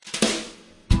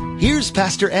Here's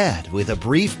Pastor Ed with a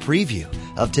brief preview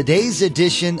of today's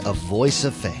edition of Voice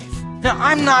of Faith. Now,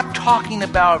 I'm not talking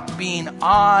about being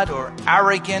odd or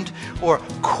arrogant or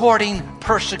courting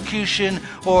persecution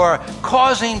or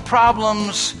causing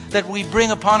problems that we bring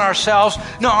upon ourselves.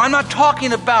 No, I'm not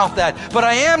talking about that. But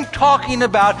I am talking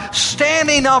about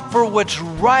standing up for what's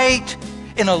right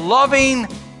in a loving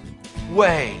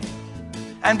way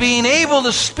and being able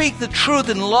to speak the truth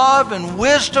in love and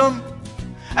wisdom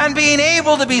and being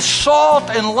able to be salt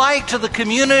and light to the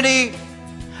community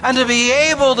and to be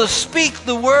able to speak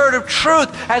the word of truth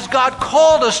as God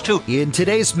called us to. In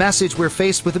today's message, we're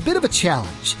faced with a bit of a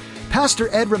challenge. Pastor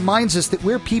Ed reminds us that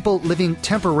we're people living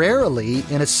temporarily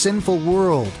in a sinful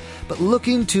world, but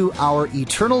looking to our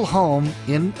eternal home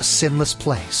in a sinless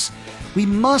place. We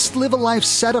must live a life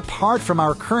set apart from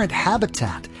our current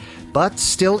habitat, but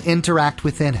still interact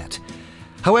within it.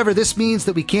 However, this means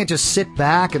that we can't just sit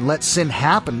back and let sin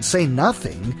happen and say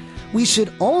nothing. We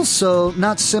should also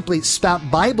not simply spout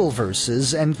Bible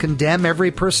verses and condemn every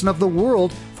person of the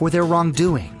world for their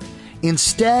wrongdoing.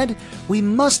 Instead, we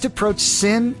must approach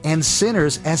sin and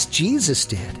sinners as Jesus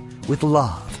did, with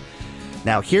love.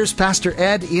 Now, here's Pastor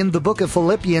Ed in the book of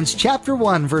Philippians chapter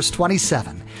 1, verse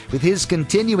 27, with his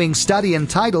continuing study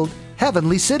entitled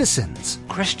Heavenly Citizens.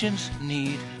 Christians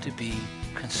need to be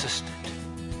consistent.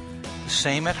 The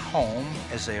same at home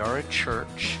as they are at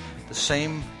church. The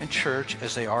same in church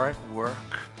as they are at work.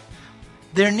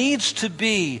 There needs to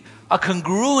be a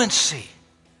congruency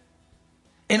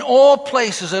in all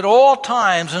places, at all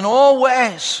times, in all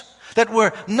ways, that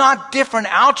we're not different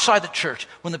outside the church.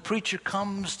 When the preacher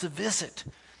comes to visit,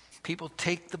 people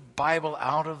take the Bible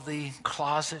out of the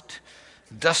closet,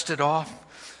 dust it off,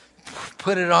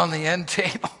 put it on the end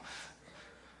table,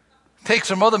 take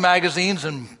some other magazines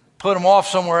and put them off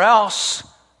somewhere else.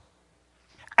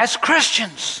 As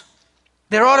Christians,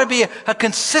 there ought to be a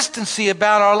consistency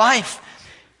about our life.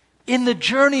 In the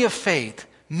journey of faith,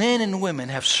 men and women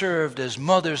have served as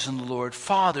mothers in the Lord,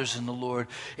 fathers in the Lord,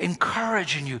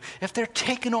 encouraging you. If they're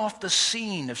taken off the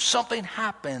scene, if something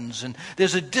happens and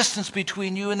there's a distance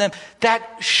between you and them,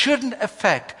 that shouldn't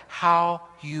affect how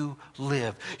you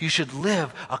live. You should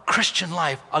live a Christian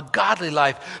life, a godly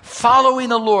life, following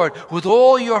the Lord with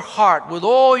all your heart, with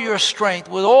all your strength,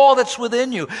 with all that's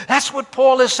within you. That's what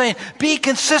Paul is saying. Be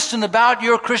consistent about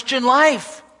your Christian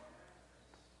life.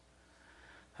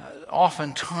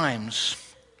 Oftentimes,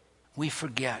 we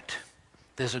forget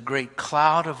there's a great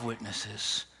cloud of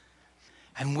witnesses,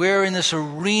 and we're in this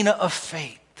arena of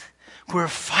faith. We're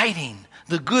fighting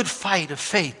the good fight of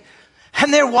faith,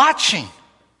 and they're watching.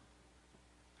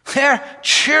 They're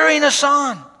cheering us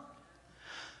on.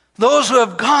 Those who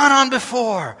have gone on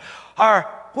before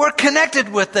we're connected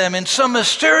with them in some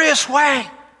mysterious way.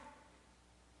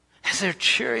 As they're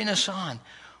cheering us on,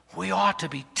 we ought to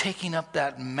be taking up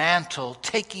that mantle,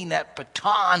 taking that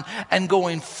baton, and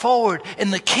going forward in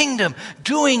the kingdom,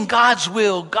 doing God's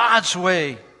will, God's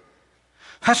way.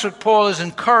 That's what Paul is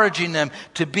encouraging them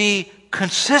to be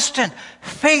consistent,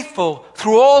 faithful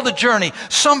through all the journey.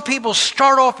 Some people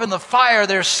start off in the fire,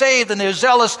 they're saved and they're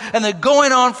zealous and they're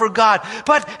going on for God.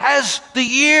 But as the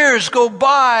years go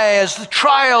by, as the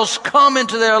trials come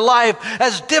into their life,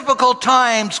 as difficult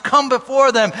times come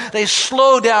before them, they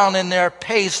slow down in their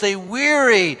pace, they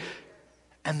weary,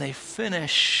 and they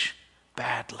finish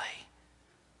badly.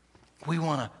 We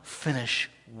want to finish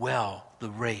well the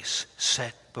race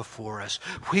set before us.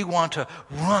 We want to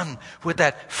run with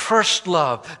that first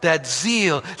love, that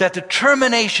zeal, that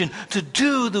determination to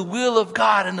do the will of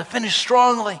God and to finish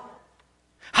strongly.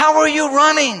 How are you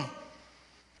running?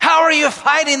 How are you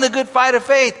fighting the good fight of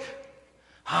faith?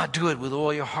 Do it with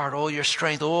all your heart, all your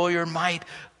strength, all your might.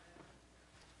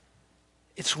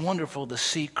 It's wonderful to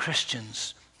see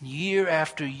Christians year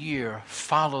after year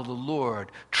follow the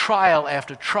Lord. Trial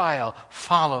after trial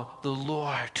follow the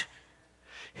Lord.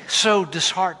 So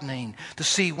disheartening to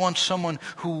see someone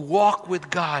who walked with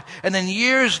God, and then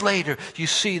years later you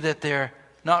see that they're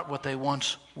not what they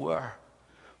once were.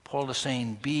 Paul is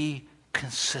saying, be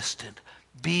consistent,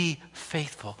 be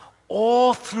faithful,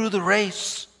 all through the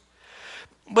race.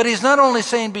 But he's not only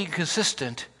saying be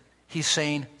consistent, he's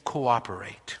saying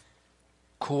cooperate.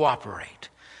 Cooperate.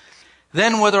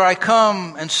 Then whether I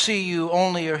come and see you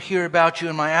only or hear about you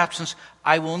in my absence,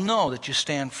 I will know that you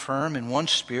stand firm in one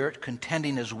spirit,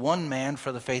 contending as one man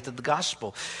for the faith of the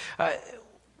gospel.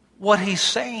 What he's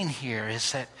saying here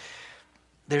is that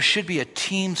there should be a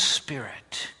team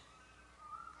spirit.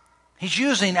 He's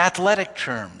using athletic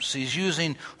terms. He's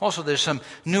using, also there's some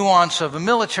nuance of a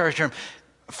military term.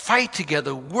 Fight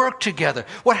together, work together.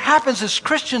 What happens is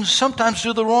Christians sometimes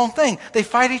do the wrong thing. They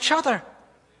fight each other.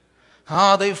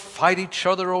 They fight each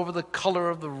other over the color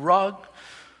of the rug.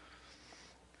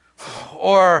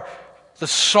 Or the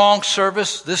song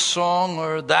service, this song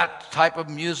or that type of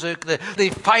music. They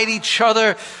fight each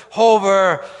other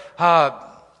over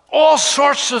all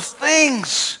sorts of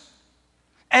things.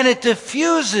 And it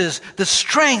diffuses the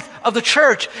strength of the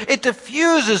church. It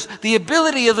diffuses the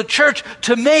ability of the church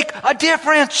to make a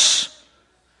difference.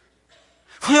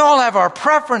 We all have our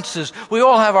preferences. We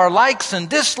all have our likes and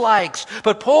dislikes.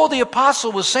 But Paul the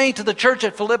Apostle was saying to the church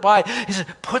at Philippi, he said,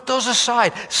 put those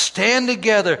aside. Stand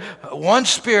together. One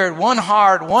spirit, one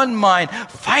heart, one mind,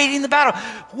 fighting the battle.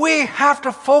 We have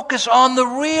to focus on the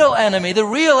real enemy. The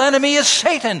real enemy is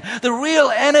Satan. The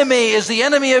real enemy is the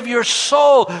enemy of your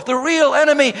soul. The real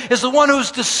enemy is the one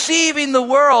who's deceiving the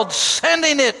world,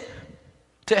 sending it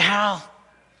to hell.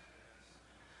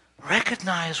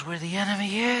 Recognize where the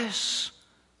enemy is.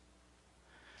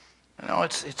 You know,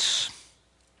 it's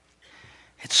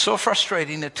so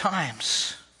frustrating at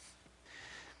times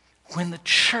when the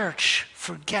church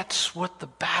forgets what the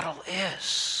battle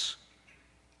is.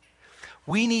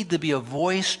 We need to be a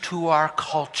voice to our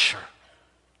culture,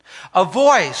 a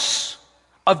voice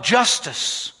of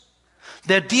justice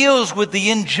that deals with the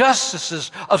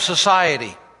injustices of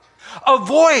society, a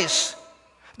voice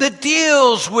that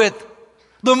deals with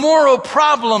the moral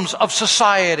problems of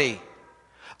society,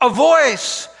 a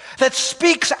voice that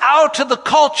speaks out to the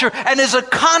culture and is a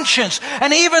conscience.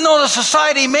 And even though the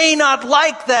society may not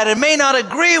like that and may not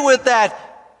agree with that,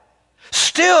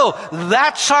 still,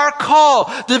 that's our call,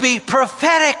 to be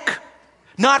prophetic,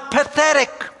 not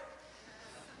pathetic.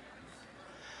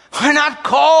 We're not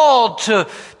called to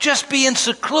just be in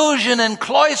seclusion and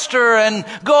cloister and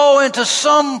go into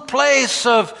some place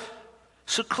of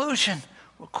seclusion.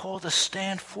 We're called to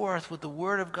stand forth with the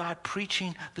Word of God,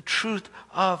 preaching the truth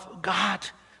of God.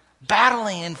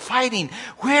 Battling and fighting.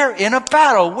 We're in a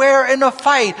battle. We're in a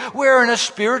fight. We're in a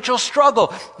spiritual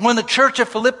struggle. When the church of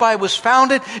Philippi was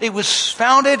founded, it was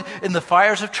founded in the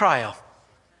fires of trial.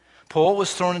 Paul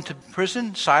was thrown into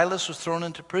prison. Silas was thrown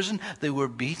into prison. They were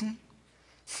beaten.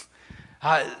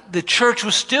 The church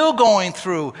was still going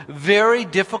through very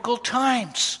difficult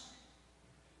times.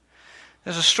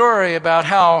 There's a story about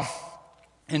how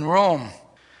in Rome,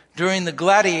 during the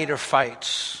gladiator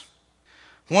fights,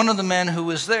 one of the men who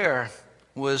was there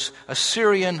was a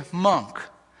Syrian monk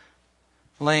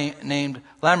named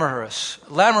Lamachus.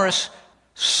 Lamachus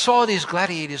saw these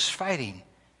gladiators fighting.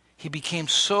 He became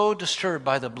so disturbed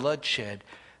by the bloodshed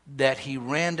that he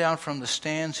ran down from the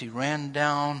stands, he ran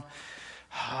down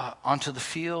onto the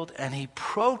field, and he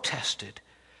protested.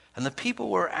 And the people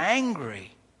were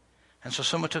angry. And so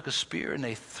someone took a spear and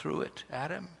they threw it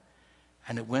at him,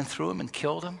 and it went through him and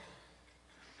killed him.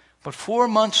 But 4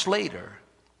 months later,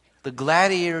 the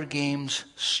gladiator games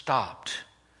stopped.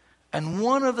 And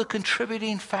one of the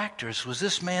contributing factors was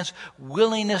this man's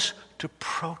willingness to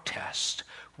protest,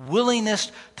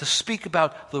 willingness to speak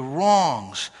about the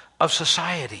wrongs of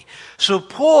society. So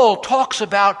Paul talks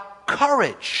about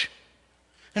courage.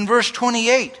 In verse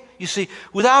 28, you see,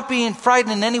 without being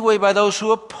frightened in any way by those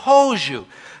who oppose you.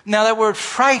 Now that word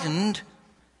frightened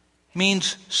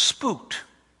means spooked.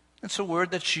 It's a word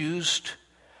that's used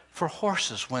for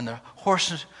horses. When the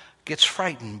horses gets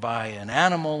frightened by an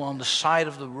animal on the side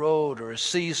of the road or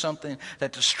sees something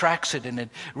that distracts it and it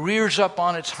rears up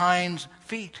on its hind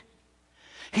feet.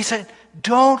 He said,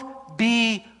 don't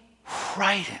be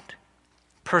frightened.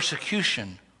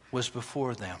 Persecution was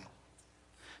before them.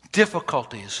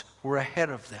 Difficulties were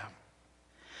ahead of them.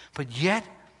 But yet,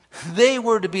 they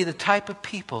were to be the type of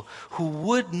people who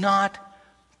would not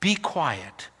be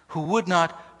quiet, who would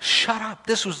not shut up.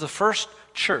 This was the first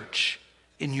church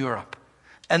in Europe.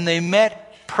 And they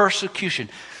met persecution.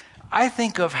 I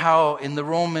think of how in the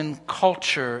Roman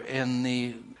culture, in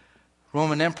the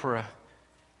Roman emperor,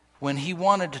 when he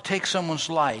wanted to take someone's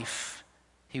life,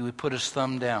 he would put his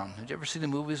thumb down. Did you ever see the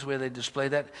movies where they display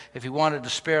that? If he wanted to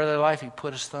spare their life, he'd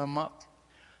put his thumb up.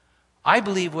 I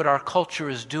believe what our culture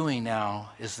is doing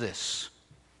now is this.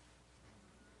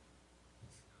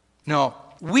 No,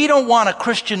 we don't want a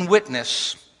Christian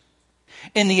witness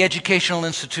in the educational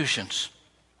institutions.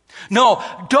 No,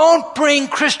 don't bring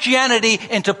Christianity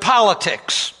into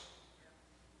politics.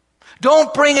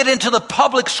 Don't bring it into the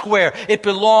public square. It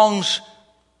belongs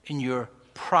in your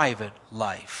private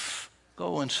life.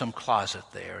 Go in some closet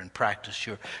there and practice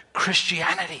your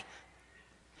Christianity.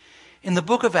 In the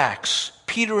book of Acts,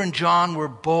 Peter and John were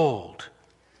bold,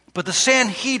 but the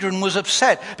Sanhedrin was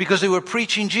upset because they were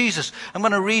preaching Jesus. I'm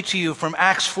going to read to you from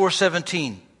Acts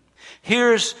 4:17.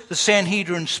 Here's the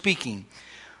Sanhedrin speaking.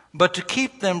 But to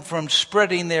keep them from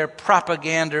spreading their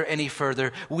propaganda any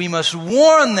further, we must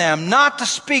warn them not to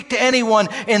speak to anyone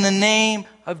in the name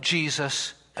of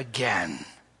Jesus again.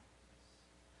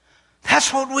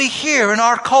 That's what we hear in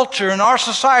our culture, in our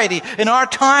society, in our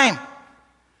time.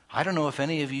 I don't know if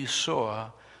any of you saw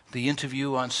the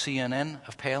interview on CNN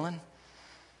of Palin.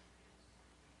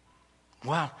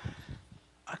 Well,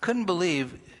 I couldn't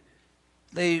believe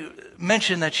they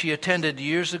mentioned that she attended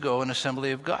years ago an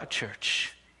Assembly of God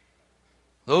church.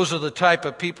 Those are the type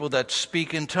of people that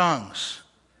speak in tongues.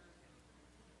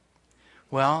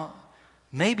 Well,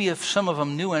 maybe if some of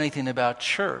them knew anything about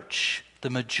church, the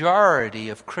majority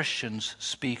of Christians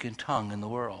speak in tongue in the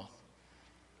world.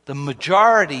 The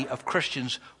majority of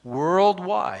Christians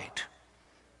worldwide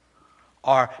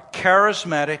are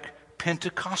charismatic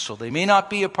Pentecostal. They may not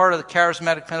be a part of the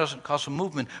charismatic Pentecostal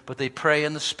movement, but they pray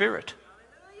in the Spirit.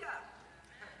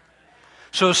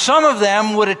 So some of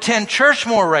them would attend church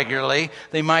more regularly.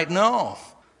 They might know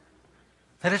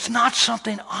that it's not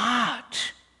something odd.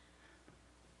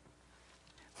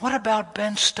 What about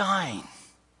Ben Stein?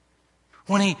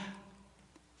 When he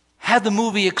had the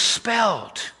movie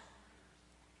Expelled,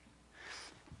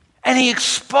 and he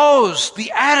exposed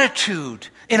the attitude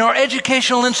in our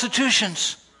educational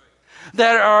institutions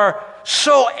that are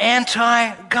so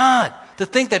anti-God. To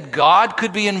think that God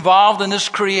could be involved in this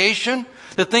creation,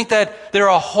 to think that there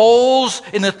are holes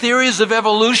in the theories of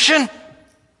evolution.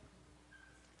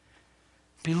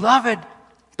 Beloved,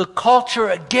 the culture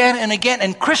again and again,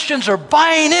 and Christians are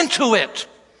buying into it.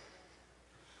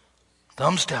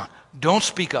 Thumbs down. Don't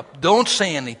speak up. Don't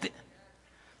say anything.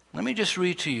 Let me just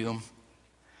read to you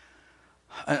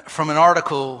from an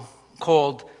article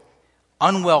called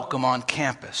Unwelcome on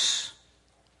Campus.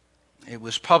 It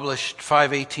was published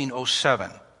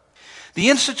 5/18/07. The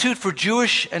Institute for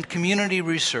Jewish and Community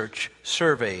Research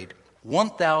surveyed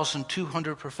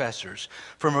 1,200 professors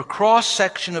from a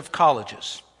cross-section of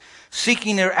colleges,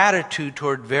 seeking their attitude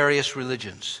toward various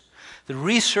religions. The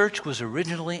research was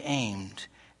originally aimed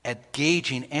at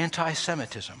gauging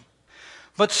anti-Semitism,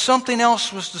 but something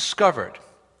else was discovered.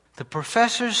 The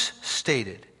professors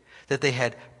stated that they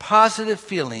had positive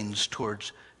feelings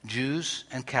towards Jews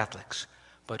and Catholics,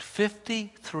 but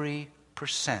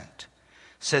 53%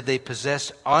 said they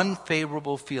possessed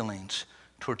unfavorable feelings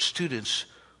towards students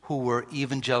who were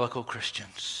evangelical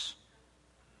Christians.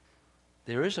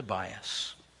 There is a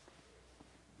bias.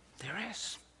 There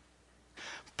is.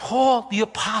 Paul the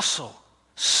Apostle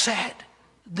said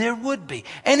there would be.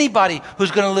 Anybody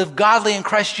who's going to live godly in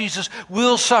Christ Jesus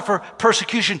will suffer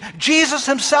persecution. Jesus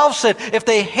himself said, if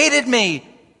they hated me,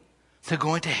 they're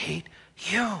going to hate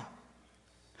you.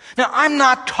 Now, I'm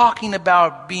not talking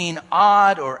about being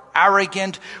odd or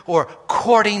arrogant or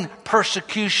courting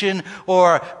persecution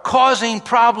or causing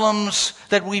problems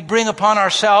that we bring upon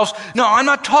ourselves. No, I'm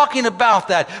not talking about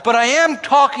that. But I am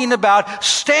talking about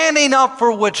standing up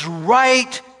for what's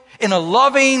right in a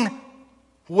loving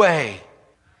way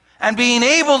and being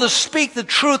able to speak the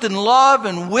truth in love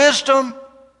and wisdom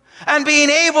and being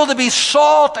able to be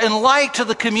salt and light to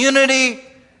the community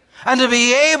and to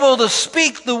be able to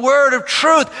speak the word of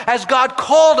truth as God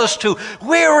called us to.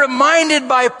 We're reminded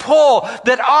by Paul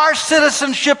that our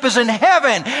citizenship is in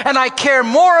heaven, and I care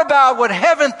more about what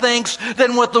heaven thinks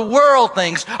than what the world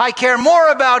thinks. I care more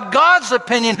about God's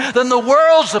opinion than the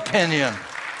world's opinion.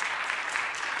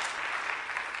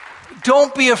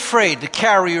 Don't be afraid to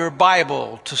carry your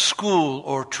Bible to school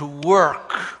or to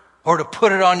work or to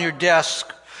put it on your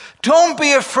desk. Don't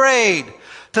be afraid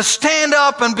to stand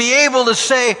up and be able to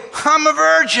say, I'm a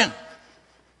virgin.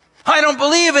 I don't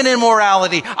believe in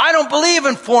immorality. I don't believe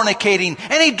in fornicating.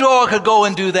 Any dog could go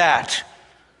and do that.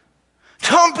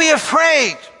 Don't be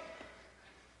afraid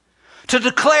to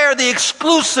declare the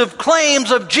exclusive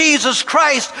claims of Jesus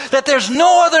Christ, that there's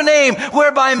no other name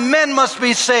whereby men must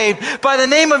be saved, by the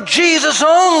name of Jesus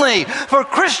only. For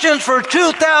Christians for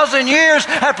 2,000 years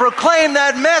have proclaimed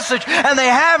that message, and they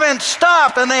haven't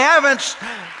stopped, and they haven't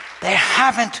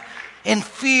in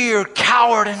fear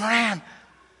cowered and ran.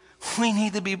 We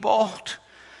need to be bold.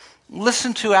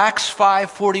 Listen to Acts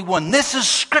 5:41. This is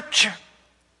scripture.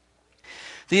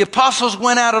 The apostles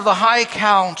went out of the high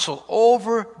council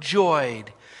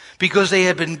overjoyed because they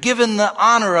had been given the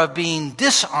honor of being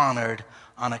dishonored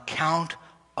on account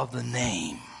of the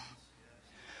name.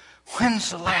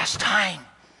 When's the last time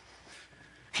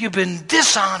you've been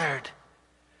dishonored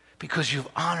because you've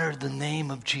honored the name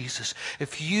of Jesus?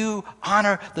 If you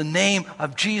honor the name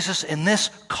of Jesus in this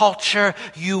culture,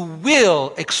 you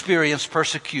will experience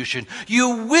persecution.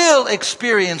 You will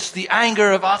experience the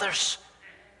anger of others.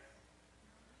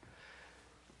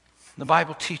 The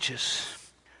Bible teaches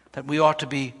that we ought to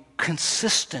be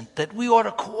consistent, that we ought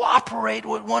to cooperate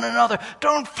with one another.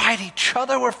 Don't fight each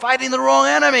other. We're fighting the wrong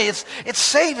enemy. It's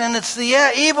Satan. It's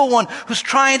the evil one who's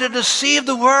trying to deceive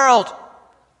the world.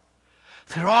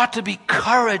 There ought to be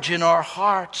courage in our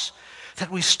hearts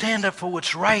that we stand up for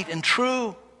what's right and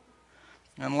true.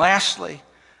 And lastly,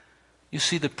 you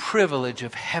see the privilege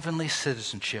of heavenly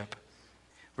citizenship.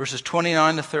 Verses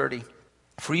 29 to 30.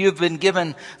 For you have been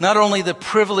given not only the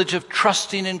privilege of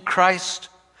trusting in Christ,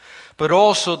 but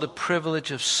also the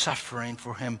privilege of suffering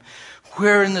for him.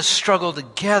 We're in this struggle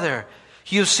together.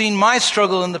 You've seen my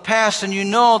struggle in the past, and you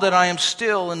know that I am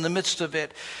still in the midst of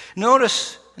it.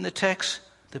 Notice in the text,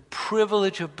 the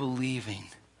privilege of believing.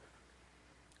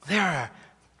 There are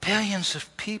billions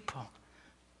of people,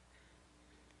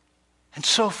 and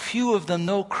so few of them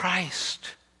know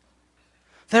Christ.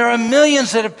 There are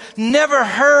millions that have never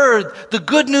heard the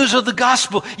good news of the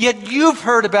gospel, yet you've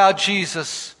heard about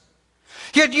Jesus.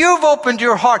 Yet you've opened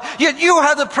your heart. Yet you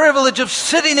have the privilege of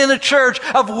sitting in a church,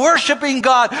 of worshiping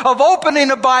God, of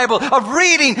opening a Bible, of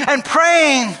reading and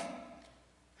praying.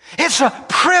 It's a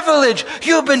privilege.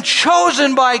 You've been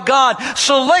chosen by God,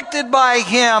 selected by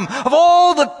Him. Of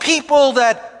all the people,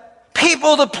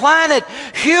 the planet,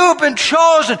 you've been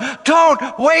chosen.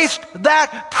 Don't waste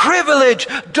that privilege.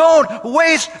 Don't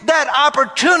waste that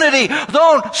opportunity.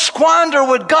 Don't squander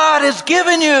what God has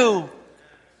given you.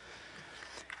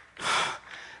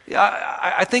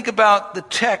 I think about the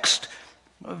text,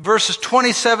 verses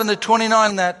 27 to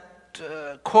 29, that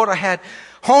quote I had.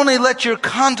 Only let your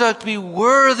conduct be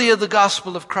worthy of the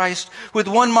gospel of Christ, with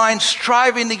one mind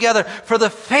striving together for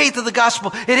the faith of the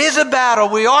gospel. It is a battle.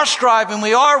 We are striving.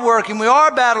 We are working. We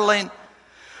are battling.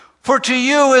 For to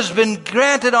you has been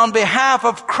granted on behalf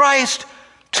of Christ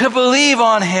to believe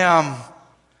on Him.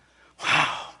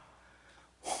 Wow.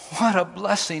 What a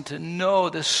blessing to know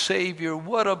the Savior.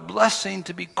 What a blessing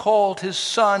to be called His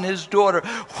son, His daughter.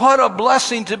 What a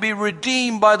blessing to be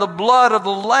redeemed by the blood of the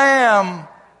Lamb.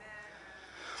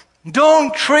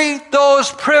 Don't treat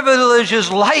those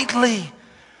privileges lightly.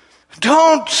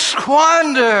 Don't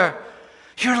squander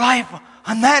your life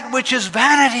on that which is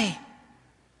vanity.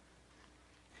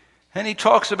 And he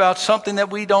talks about something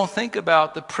that we don't think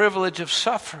about, the privilege of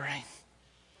suffering.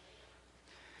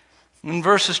 In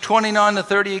verses 29 to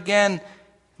 30 again,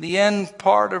 the end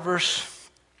part of verse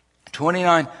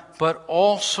 29, but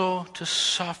also to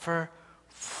suffer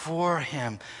for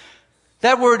Him.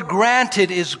 That word granted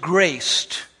is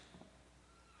graced.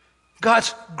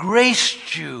 God's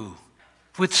graced you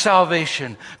with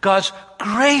salvation. God's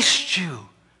graced you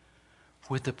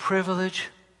with the privilege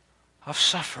of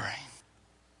suffering.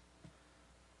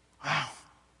 Wow.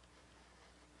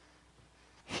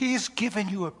 He's given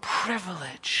you a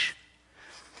privilege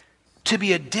to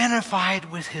be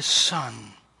identified with His Son,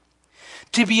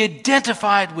 to be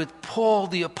identified with Paul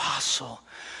the Apostle,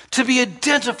 to be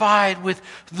identified with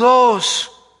those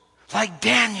like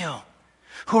Daniel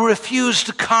who refused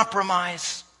to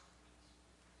compromise.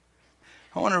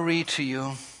 I want to read to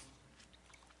you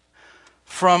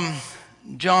from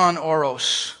John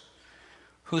Oros,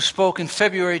 who spoke in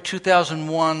February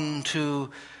 2001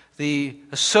 to the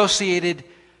Associated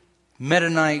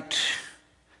Mennonite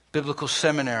Biblical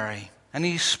Seminary. And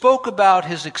he spoke about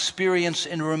his experience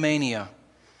in Romania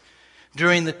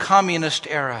during the communist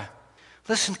era.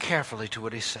 Listen carefully to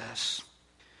what he says.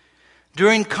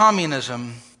 During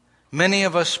communism, many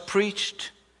of us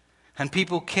preached, and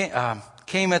people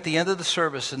came at the end of the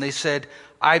service and they said,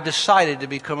 "I've decided to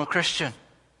become a Christian."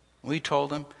 We told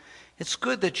them, "It's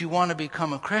good that you want to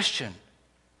become a Christian,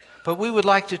 but we would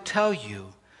like to tell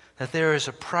you that there is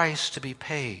a price to be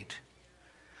paid.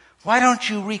 Why don't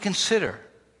you reconsider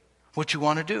what you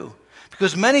want to do?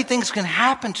 Because many things can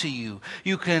happen to you.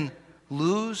 You can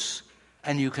lose,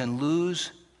 and you can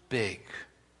lose big."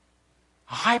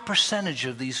 A high percentage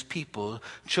of these people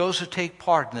chose to take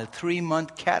part in a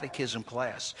 3-month catechism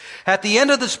class. At the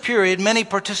end of this period, many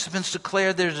participants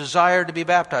declared their desire to be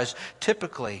baptized.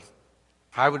 Typically,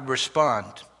 I would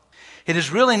respond, "It is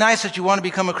really nice that you want to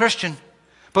become a Christian,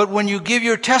 but when you give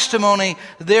your testimony,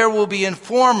 there will be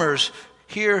informers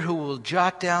here who will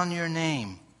jot down your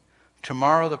name.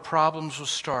 Tomorrow the problems will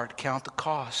start. Count the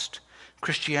cost.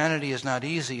 Christianity is not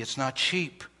easy. It's not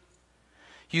cheap.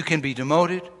 You can be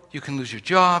demoted. You can lose your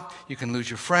job. You can lose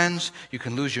your friends. You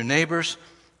can lose your neighbors.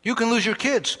 You can lose your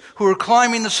kids who are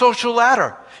climbing the social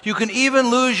ladder. You can even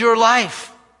lose your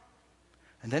life."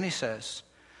 And then he says,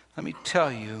 "Let me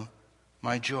tell you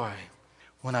my joy.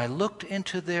 When I looked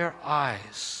into their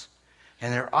eyes,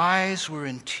 and their eyes were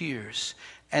in tears,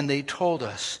 and they told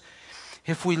us,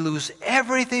 if we lose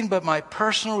everything but my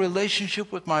personal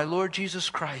relationship with my Lord Jesus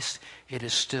Christ, it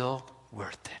is still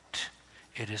worth it.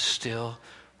 it is still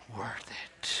worth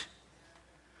it.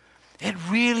 It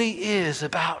really is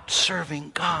about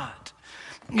serving God.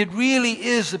 It really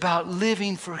is about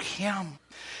living for Him.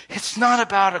 It's not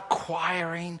about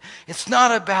acquiring. It's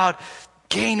not about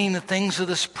gaining the things of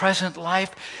this present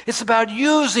life. It's about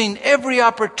using every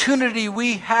opportunity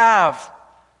we have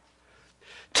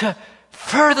to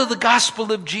further the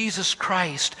gospel of Jesus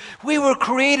Christ. We were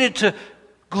created to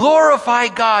glorify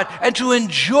God and to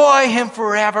enjoy Him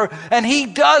forever. And He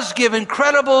does give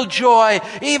incredible joy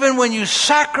even when you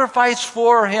sacrifice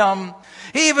for Him,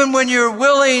 even when you're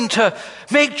willing to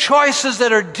make choices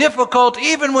that are difficult,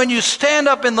 even when you stand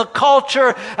up in the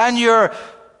culture and you're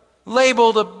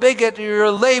labeled a bigot, you're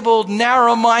labeled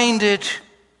narrow-minded.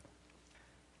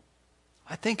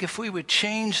 I think if we would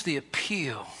change the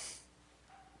appeal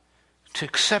to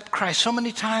accept Christ. So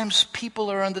many times people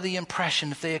are under the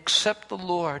impression if they accept the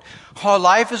Lord,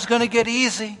 life is going to get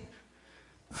easy.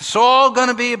 It's all going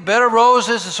to be a bed of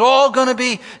roses. It's all going to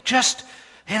be just,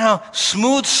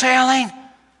 smooth sailing.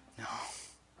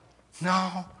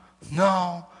 No.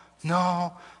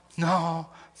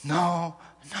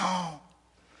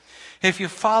 If you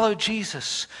follow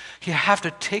Jesus, you have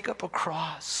to take up a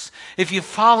cross. If you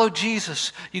follow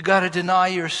Jesus, you got to deny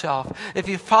yourself. If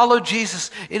you follow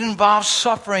Jesus, it involves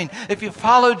suffering. If you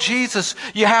follow Jesus,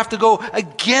 you have to go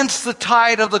against the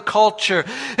tide of the culture.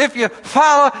 If you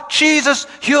follow Jesus,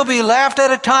 you'll be laughed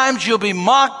at times, you'll be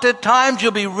mocked at times,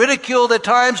 you'll be ridiculed at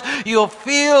times. You'll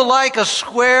feel like a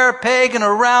square peg in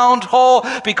a round hole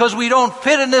because we don't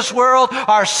fit in this world.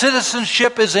 Our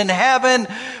citizenship is in heaven.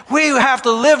 We have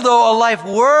to live, though, a life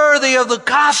worthy of the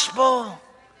gospel.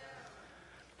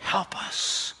 Help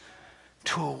us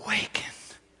to awaken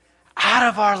out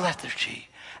of our lethargy,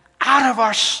 out of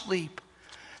our sleep,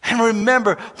 and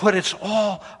remember what it's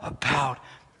all about.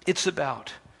 It's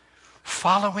about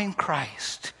following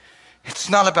Christ. It's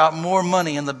not about more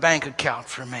money in the bank account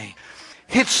for me.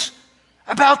 It's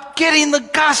about getting the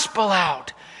gospel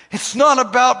out. It's not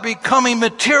about becoming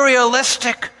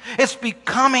materialistic. It's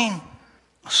becoming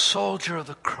a soldier of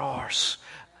the cross,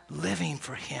 living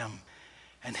for Him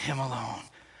and Him alone.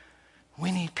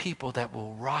 We need people that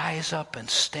will rise up and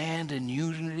stand in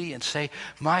unity and say,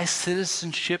 my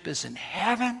citizenship is in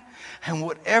heaven, and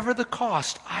whatever the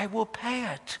cost, I will pay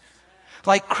it.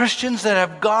 Like Christians that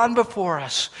have gone before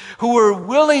us, who are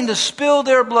willing to spill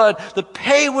their blood, to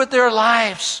pay with their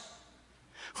lives.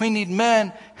 We need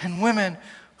men and women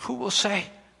who will say,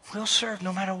 we'll serve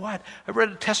no matter what. I read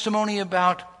a testimony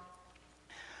about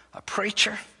a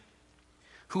preacher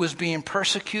who was being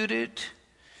persecuted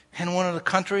in one of the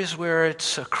countries where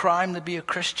it's a crime to be a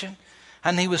Christian.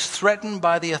 And he was threatened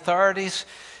by the authorities.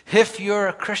 If you're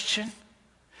a Christian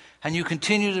and you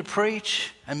continue to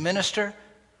preach and minister,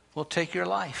 we'll take your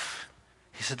life.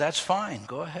 He said, that's fine,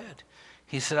 go ahead.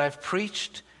 He said, I've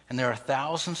preached and there are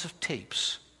thousands of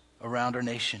tapes around our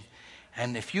nation.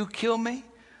 And if you kill me,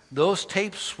 those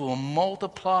tapes will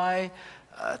multiply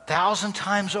 1,000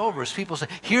 times over. As people say,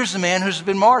 here's the man who's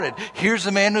been martyred. Here's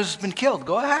the man who's been killed.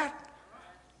 Go ahead.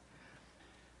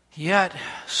 Yet,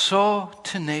 so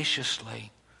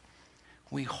tenaciously,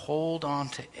 we hold on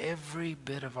to every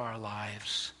bit of our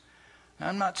lives. Now,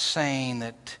 I'm not saying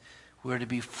that we're to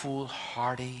be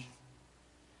foolhardy,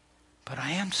 but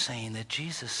I am saying that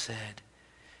Jesus said,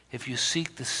 if you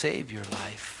seek to save your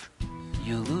life,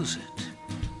 you lose it.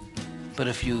 But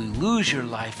if you lose your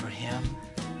life for Him,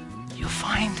 you'll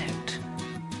find it.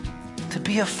 To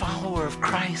be a follower of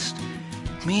Christ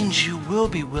means you will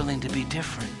be willing to be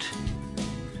different.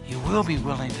 You will be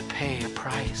willing to pay a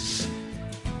price.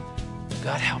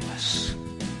 God help us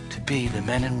to be the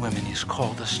men and women He's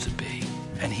called us to be,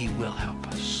 and He will help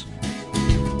us.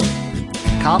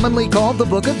 Commonly called the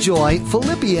Book of Joy,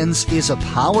 Philippians is a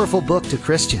powerful book to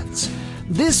Christians.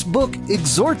 This book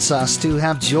exhorts us to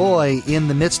have joy in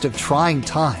the midst of trying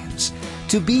times,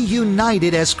 to be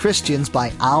united as Christians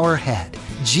by our head,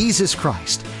 Jesus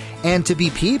Christ, and to be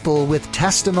people with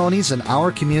testimonies in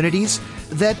our communities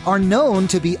that are known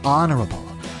to be honorable.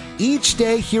 Each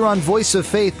day here on Voice of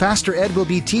Faith, Pastor Ed will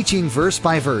be teaching verse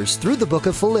by verse through the book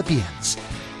of Philippians.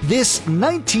 This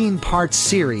 19-part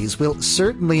series will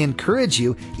certainly encourage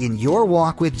you in your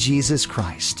walk with Jesus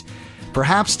Christ.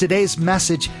 Perhaps today's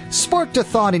message sparked a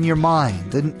thought in your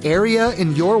mind, an area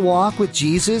in your walk with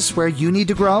Jesus where you need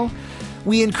to grow.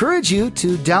 We encourage you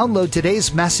to download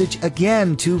today's message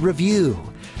again to review.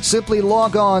 Simply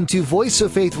log on to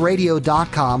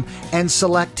voiceoffaithradio.com and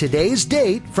select today's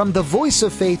date from the Voice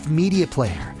of Faith media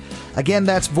player. Again,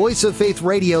 that's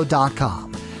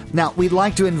voiceoffaithradio.com. Now, we'd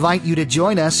like to invite you to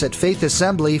join us at Faith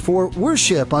Assembly for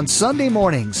worship on Sunday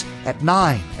mornings at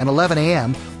 9 and 11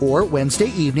 a.m. or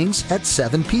Wednesday evenings at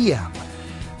 7 p.m.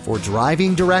 For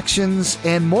driving directions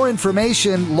and more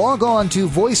information, log on to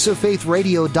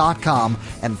voiceoffaithradio.com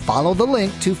and follow the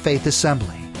link to Faith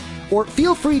Assembly. Or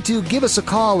feel free to give us a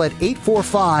call at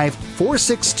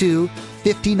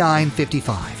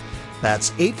 845-462-5955.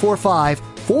 That's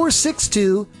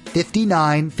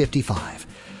 845-462-5955.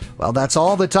 Well, that's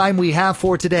all the time we have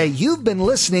for today. You've been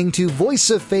listening to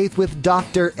Voice of Faith with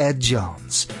Dr. Ed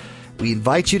Jones. We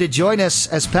invite you to join us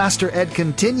as Pastor Ed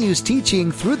continues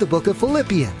teaching through the book of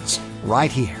Philippians,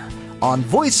 right here on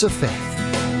Voice of Faith.